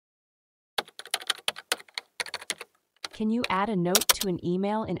Can you add a note to an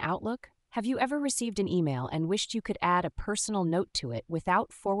email in Outlook? Have you ever received an email and wished you could add a personal note to it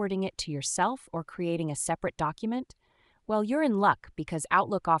without forwarding it to yourself or creating a separate document? Well, you're in luck because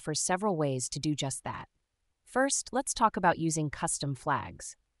Outlook offers several ways to do just that. First, let's talk about using custom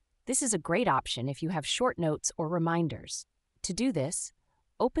flags. This is a great option if you have short notes or reminders. To do this,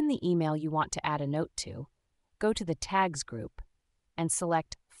 open the email you want to add a note to, go to the Tags group, and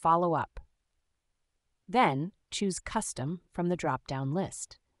select Follow Up. Then, choose Custom from the drop-down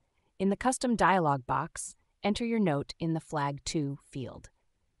list. In the Custom dialog box, enter your note in the Flag To field.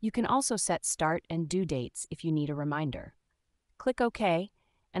 You can also set start and due dates if you need a reminder. Click OK,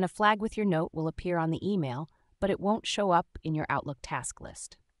 and a flag with your note will appear on the email, but it won't show up in your Outlook task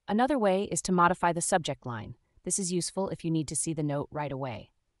list. Another way is to modify the subject line. This is useful if you need to see the note right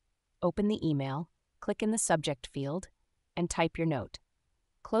away. Open the email, click in the subject field, and type your note.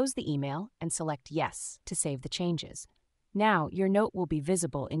 Close the email and select Yes to save the changes. Now, your note will be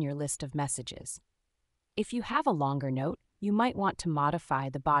visible in your list of messages. If you have a longer note, you might want to modify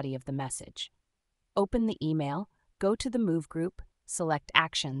the body of the message. Open the email, go to the Move group, select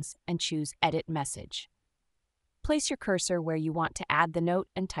Actions, and choose Edit Message. Place your cursor where you want to add the note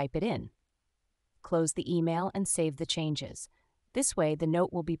and type it in. Close the email and save the changes. This way, the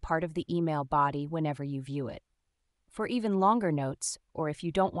note will be part of the email body whenever you view it. For even longer notes, or if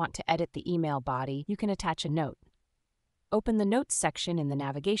you don't want to edit the email body, you can attach a note. Open the Notes section in the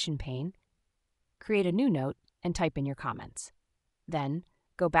navigation pane, create a new note, and type in your comments. Then,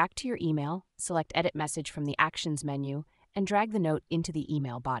 go back to your email, select Edit Message from the Actions menu, and drag the note into the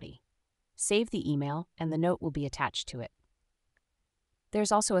email body. Save the email, and the note will be attached to it.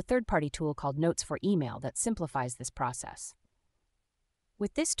 There's also a third-party tool called Notes for Email that simplifies this process.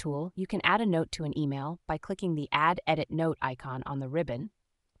 With this tool, you can add a note to an email by clicking the Add Edit Note icon on the ribbon,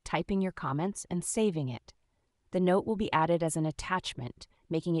 typing your comments, and saving it. The note will be added as an attachment,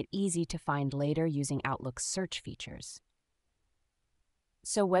 making it easy to find later using Outlook's search features.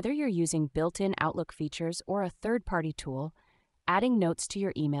 So whether you're using built-in Outlook features or a third-party tool, adding notes to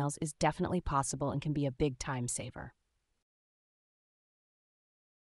your emails is definitely possible and can be a big time saver.